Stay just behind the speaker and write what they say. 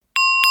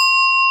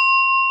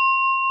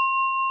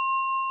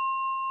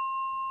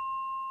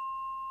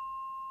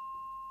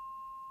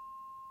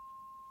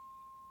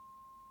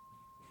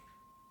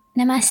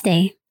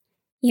Namaste.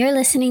 You're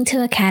listening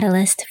to a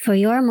catalyst for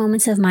your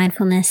moments of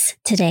mindfulness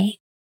today.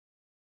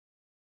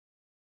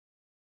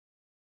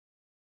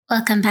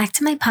 Welcome back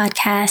to my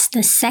podcast,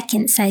 the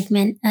second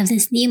segment of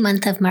this new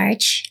month of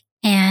March.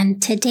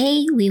 And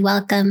today we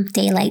welcome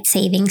daylight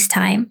savings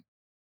time.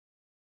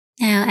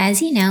 Now,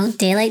 as you know,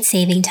 daylight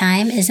saving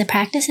time is a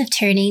practice of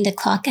turning the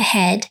clock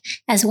ahead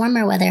as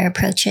warmer weather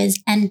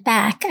approaches and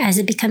back as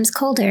it becomes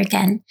colder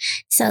again.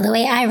 So the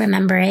way I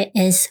remember it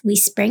is we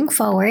spring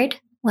forward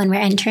when we're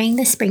entering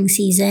the spring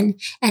season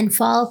and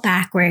fall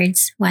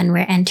backwards when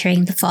we're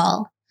entering the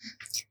fall.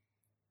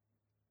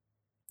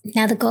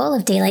 Now, the goal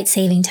of daylight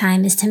saving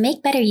time is to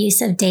make better use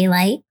of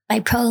daylight by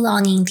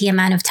prolonging the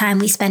amount of time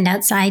we spend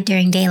outside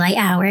during daylight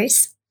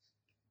hours.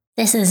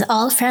 This is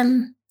all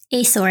from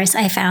a source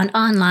I found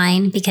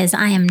online because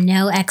I am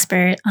no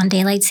expert on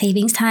daylight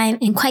savings time,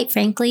 and quite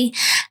frankly,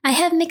 I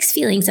have mixed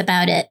feelings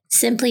about it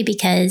simply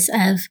because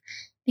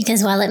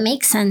while it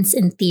makes sense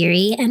in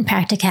theory and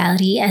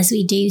practicality as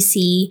we do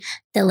see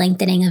the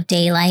lengthening of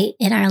daylight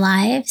in our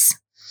lives,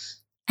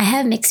 I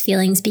have mixed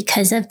feelings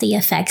because of the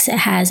effects it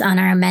has on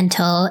our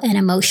mental and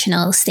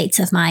emotional states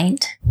of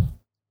mind.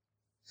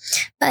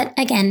 But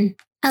again,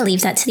 I'll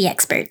leave that to the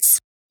experts.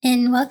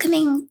 In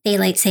welcoming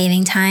daylight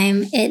saving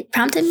time, it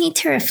prompted me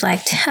to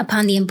reflect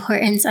upon the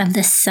importance of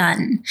the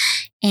sun.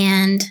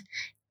 And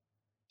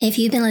if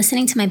you've been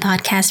listening to my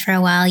podcast for a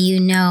while, you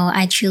know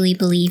I truly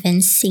believe in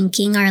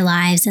syncing our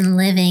lives and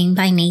living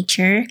by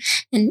nature,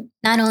 and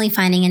not only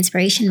finding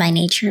inspiration by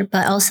nature,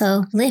 but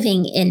also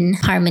living in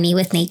harmony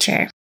with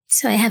nature.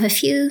 So I have a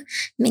few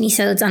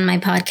mini-sodes on my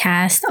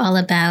podcast all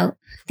about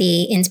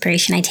the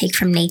inspiration I take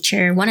from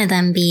nature, one of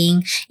them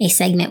being a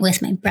segment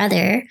with my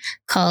brother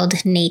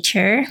called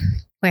Nature,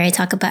 where I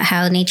talk about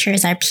how nature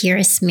is our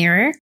purest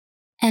mirror.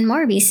 And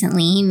more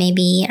recently,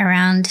 maybe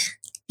around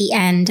the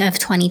end of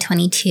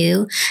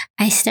 2022,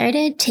 I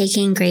started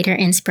taking greater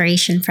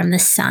inspiration from the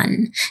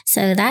sun.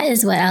 So that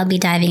is what I'll be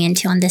diving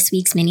into on this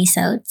week's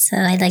mini-sode. So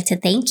I'd like to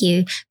thank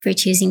you for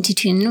choosing to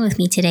tune in with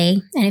me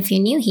today. And if you're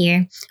new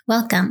here,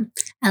 welcome.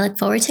 I look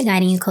forward to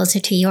guiding you closer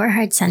to your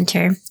heart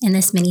center in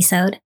this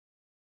mini-sode.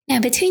 Now,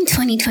 between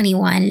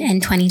 2021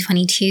 and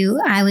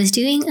 2022, I was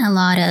doing a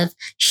lot of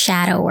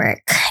shadow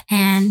work.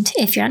 And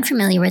if you're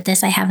unfamiliar with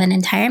this, I have an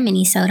entire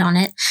mini-sode on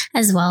it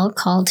as well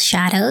called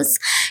Shadows.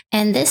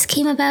 And this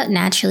came about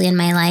naturally in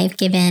my life,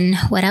 given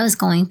what I was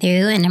going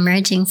through and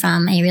emerging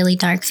from a really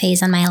dark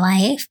phase in my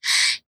life.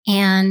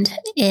 And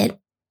it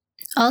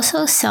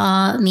also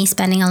saw me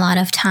spending a lot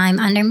of time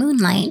under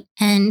moonlight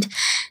and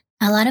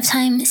a lot of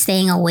time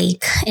staying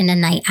awake in the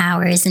night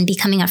hours and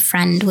becoming a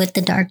friend with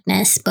the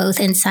darkness, both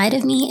inside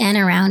of me and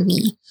around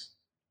me.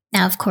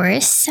 Now, of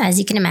course, as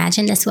you can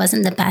imagine, this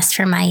wasn't the best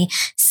for my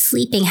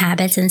sleeping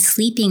habits and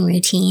sleeping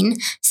routine.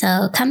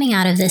 So coming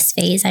out of this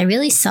phase, I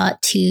really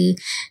sought to,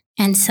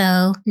 and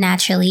so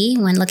naturally,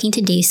 when looking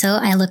to do so,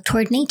 I looked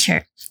toward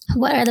nature.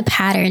 What are the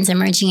patterns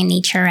emerging in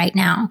nature right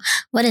now?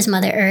 What is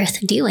Mother Earth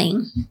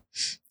doing?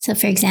 So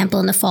for example,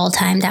 in the fall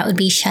time, that would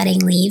be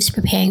shedding leaves,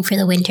 preparing for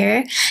the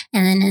winter,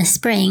 and then in the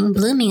spring,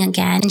 blooming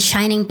again and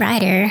shining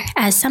brighter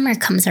as summer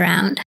comes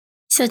around.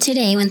 So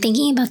today, when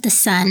thinking about the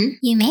sun,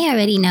 you may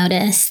already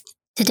notice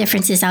the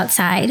differences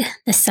outside.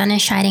 The sun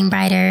is shining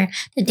brighter,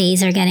 the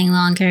days are getting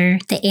longer,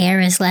 the air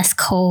is less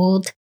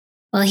cold.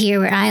 Well, here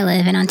where I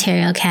live in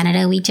Ontario,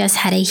 Canada, we just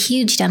had a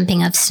huge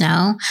dumping of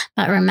snow.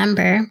 But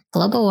remember,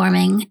 global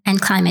warming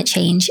and climate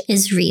change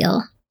is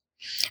real.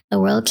 The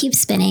world keeps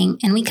spinning,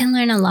 and we can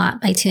learn a lot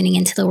by tuning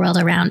into the world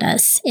around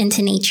us,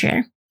 into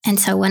nature. And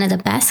so one of the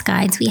best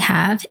guides we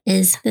have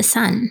is the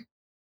sun.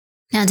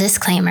 Now,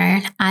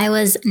 disclaimer, I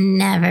was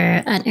never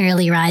an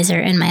early riser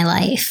in my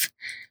life.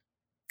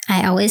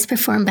 I always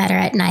perform better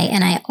at night,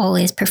 and I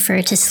always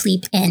prefer to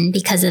sleep in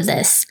because of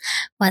this.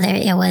 Whether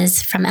it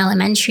was from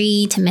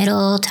elementary to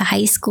middle to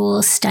high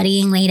school,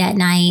 studying late at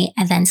night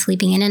and then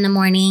sleeping in the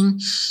morning,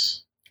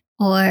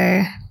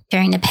 or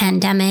during the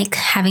pandemic,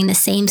 having the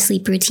same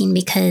sleep routine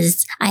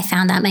because I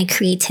found that my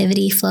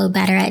creativity flowed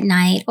better at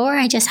night, or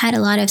I just had a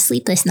lot of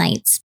sleepless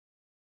nights.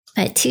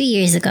 But 2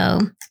 years ago,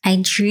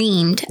 I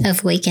dreamed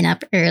of waking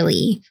up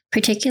early,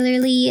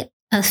 particularly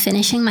of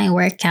finishing my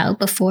workout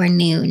before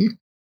noon.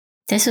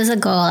 This was a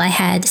goal I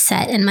had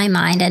set in my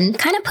mind and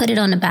kind of put it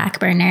on the back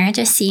burner,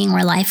 just seeing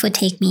where life would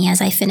take me as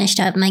I finished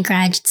up my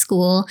grad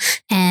school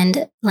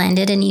and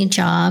landed a new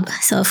job.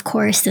 So of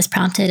course, this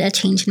prompted a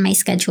change in my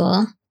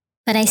schedule.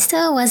 But I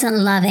still wasn't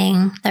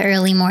loving the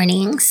early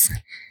mornings.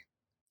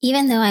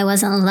 Even though I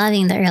wasn't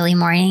loving the early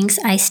mornings,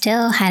 I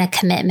still had a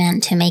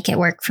commitment to make it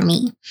work for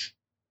me.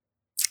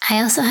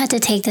 I also had to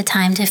take the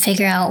time to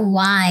figure out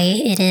why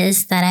it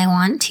is that I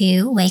want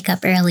to wake up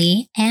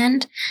early,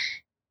 and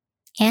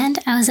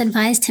I was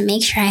advised to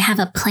make sure I have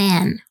a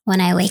plan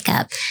when I wake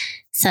up.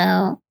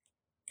 So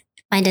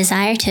my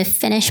desire to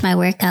finish my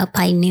workout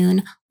by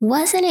noon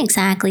wasn't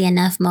exactly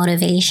enough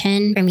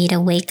motivation for me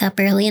to wake up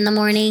early in the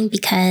morning,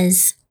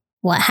 because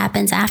what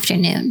happens after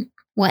noon?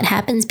 What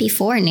happens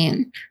before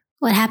noon?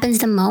 What happens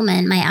the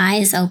moment my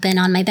eyes open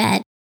on my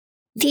bed?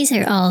 These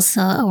are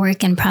also a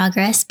work in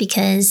progress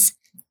because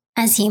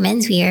As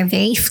humans, we are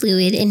very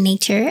fluid in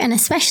nature, and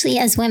especially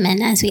as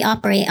women, as we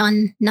operate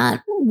on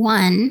not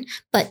one,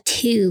 but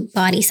two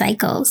body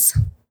cycles,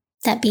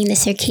 that being the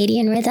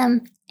circadian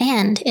rhythm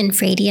and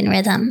infradian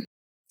rhythm.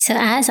 So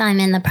as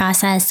I'm in the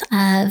process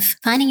of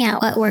finding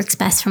out what works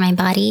best for my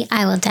body,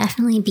 I will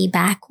definitely be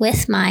back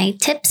with my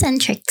tips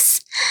and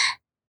tricks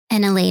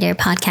in a later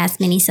podcast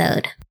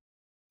minisode.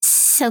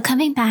 So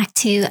coming back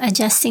to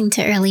adjusting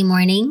to early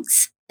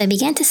mornings, I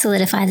began to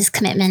solidify this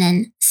commitment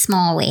in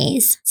small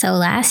ways. So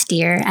last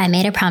year, I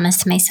made a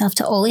promise to myself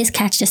to always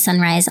catch the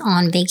sunrise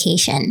on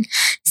vacation.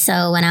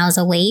 So when I was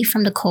away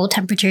from the cold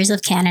temperatures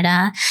of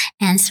Canada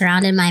and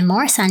surrounded by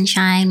more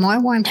sunshine,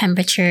 more warm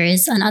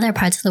temperatures on other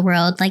parts of the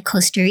world like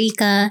Costa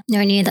Rica,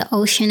 or near the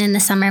ocean in the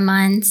summer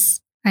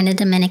months, or in the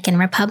Dominican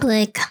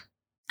Republic,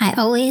 I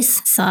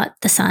always sought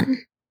the sun.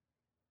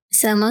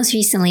 So most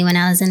recently, when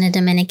I was in the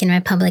Dominican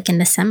Republic in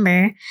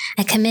December,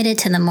 I committed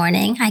to the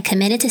morning. I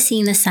committed to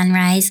seeing the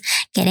sunrise,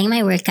 getting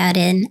my workout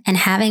in, and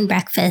having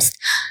breakfast,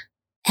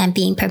 and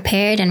being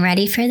prepared and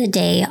ready for the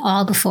day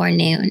all before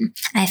noon.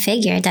 I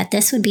figured that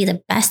this would be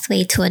the best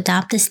way to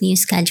adopt this new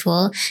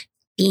schedule,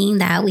 being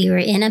that we were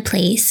in a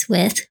place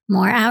with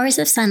more hours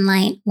of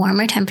sunlight,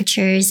 warmer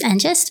temperatures, and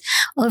just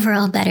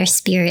overall better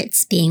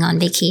spirits being on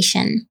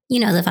vacation. You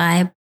know the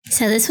vibe.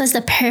 So this was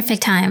the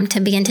perfect time to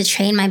begin to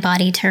train my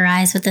body to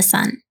rise with the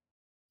sun.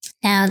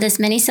 Now, this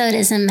minisode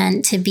isn't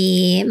meant to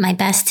be my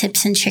best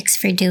tips and tricks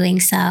for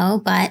doing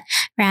so, but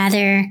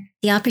rather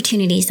the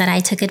opportunities that I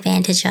took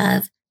advantage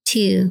of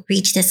to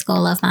reach this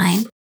goal of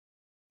mine.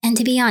 And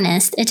to be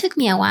honest, it took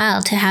me a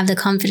while to have the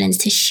confidence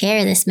to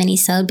share this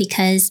minisode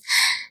because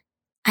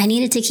I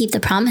needed to keep the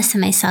promise to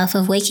myself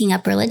of waking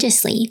up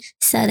religiously.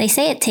 So they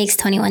say it takes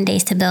 21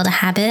 days to build a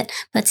habit,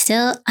 but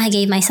still I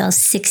gave myself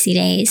 60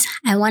 days.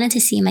 I wanted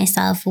to see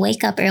myself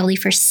wake up early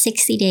for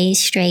 60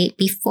 days straight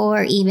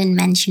before even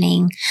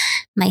mentioning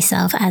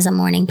myself as a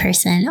morning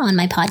person on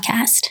my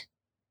podcast.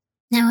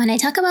 Now, when I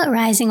talk about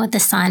rising with the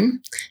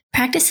sun,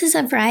 practices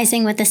of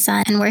rising with the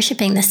sun and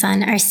worshiping the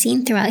sun are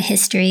seen throughout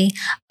history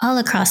all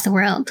across the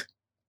world.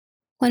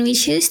 When we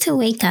choose to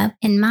wake up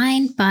in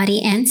mind,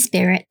 body, and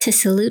spirit to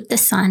salute the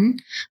sun,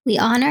 we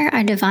honor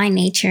our divine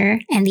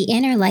nature and the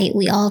inner light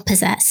we all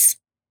possess.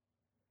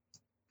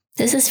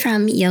 This is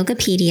from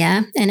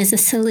Yogapedia and is a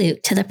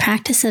salute to the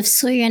practice of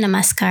Surya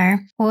Namaskar,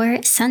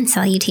 or sun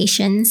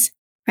salutations,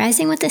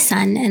 rising with the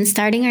sun and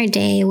starting our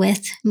day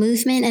with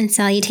movement and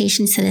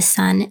salutations to the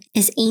sun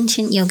is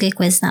ancient yogic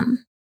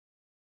wisdom.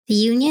 The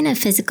union of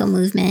physical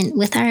movement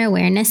with our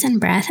awareness and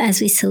breath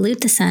as we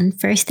salute the sun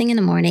first thing in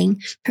the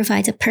morning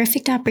provides a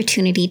perfect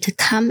opportunity to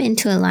come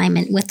into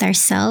alignment with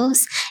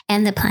ourselves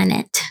and the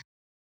planet.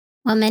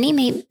 While many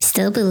may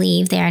still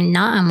believe they are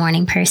not a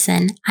morning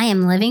person, I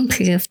am living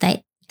proof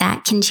that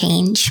that can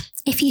change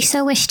if you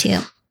so wish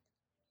to.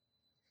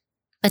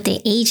 But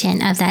the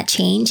agent of that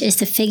change is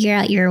to figure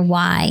out your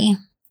why,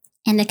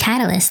 and the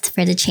catalyst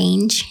for the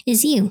change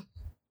is you.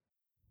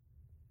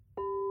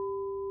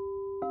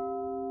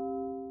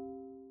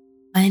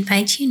 I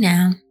invite you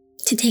now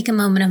to take a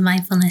moment of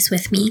mindfulness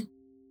with me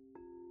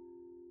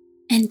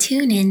and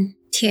tune in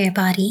to your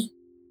body.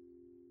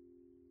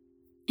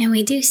 And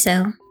we do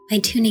so by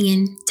tuning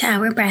in to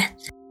our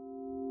breath.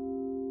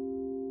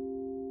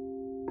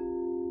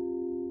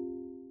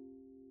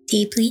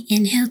 Deeply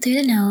inhale through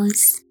the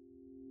nose.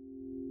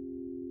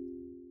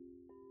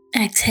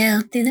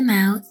 Exhale through the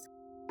mouth.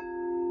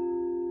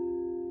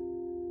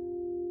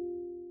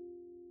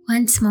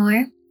 Once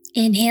more,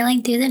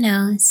 inhaling through the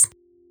nose.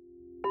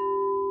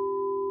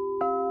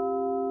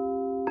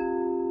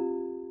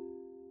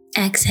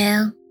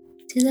 Exhale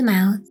through the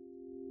mouth.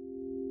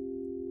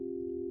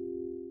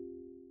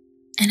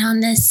 And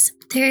on this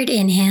third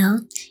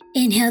inhale,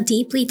 inhale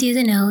deeply through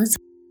the nose.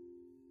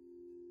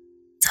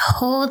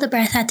 Hold the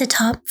breath at the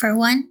top for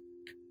 1,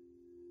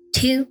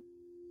 2.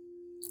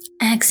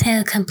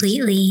 Exhale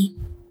completely,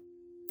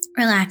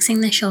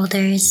 relaxing the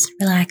shoulders,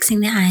 relaxing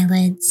the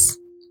eyelids,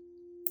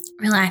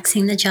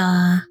 relaxing the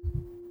jaw.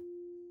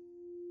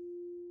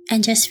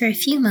 And just for a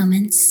few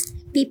moments,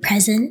 be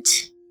present.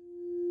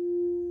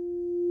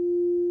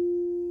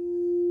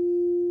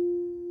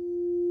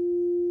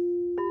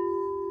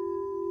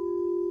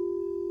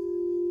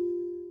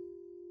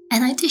 I'd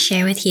like to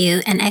share with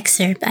you an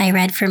excerpt I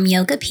read from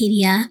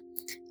Yogapedia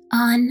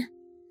on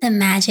the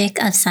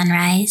magic of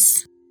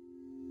sunrise.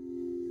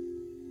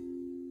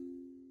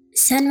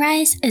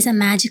 Sunrise is a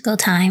magical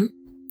time.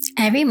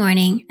 Every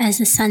morning, as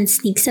the sun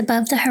sneaks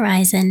above the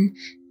horizon,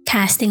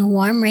 casting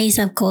warm rays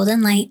of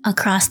golden light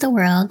across the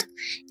world,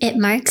 it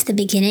marks the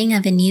beginning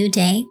of a new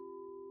day,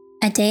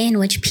 a day in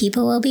which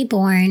people will be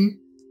born,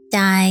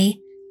 die,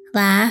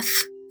 laugh,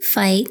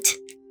 fight,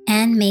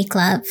 and make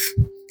love.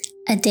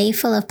 A day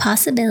full of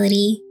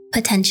possibility,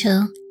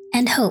 potential,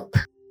 and hope.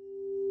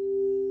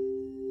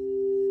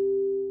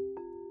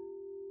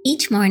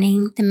 Each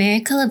morning, the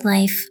miracle of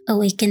life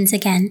awakens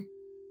again.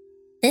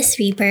 This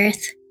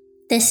rebirth,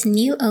 this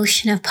new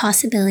ocean of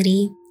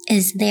possibility,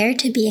 is there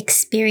to be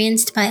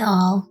experienced by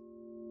all.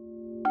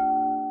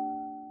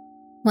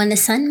 When the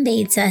sun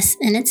bathes us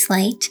in its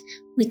light,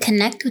 we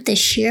connect with the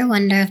sheer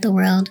wonder of the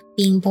world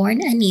being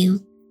born anew,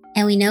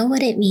 and we know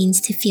what it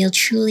means to feel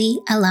truly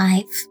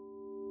alive.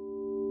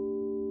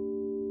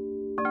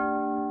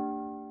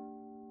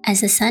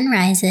 As the sun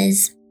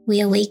rises, we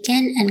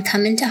awaken and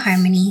come into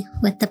harmony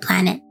with the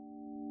planet.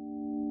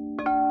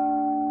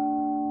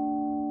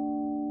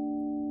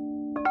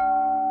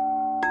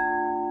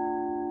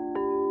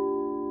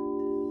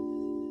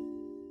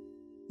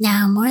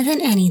 Now, more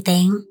than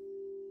anything,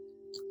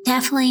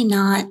 definitely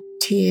not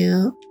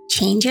to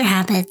change your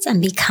habits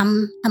and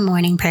become a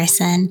morning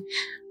person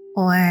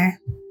or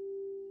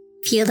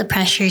feel the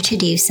pressure to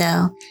do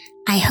so.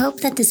 I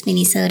hope that this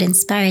mini-sode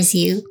inspires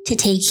you to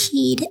take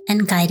heed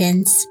and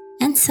guidance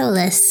and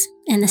solace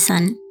in the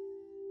sun.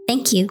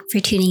 Thank you for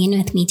tuning in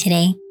with me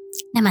today.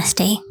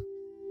 Namaste.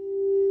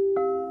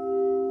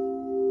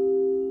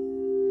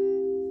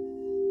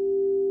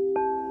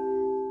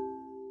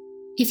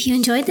 If you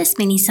enjoyed this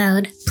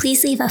mini-sode,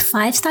 please leave a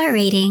 5-star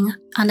rating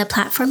on the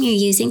platform you're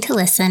using to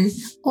listen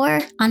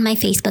or on my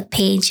Facebook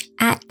page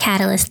at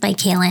Catalyst by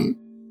Kaylin.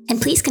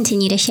 And please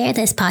continue to share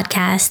this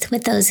podcast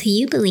with those who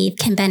you believe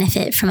can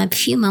benefit from a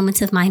few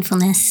moments of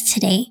mindfulness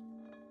today.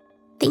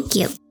 Thank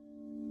you.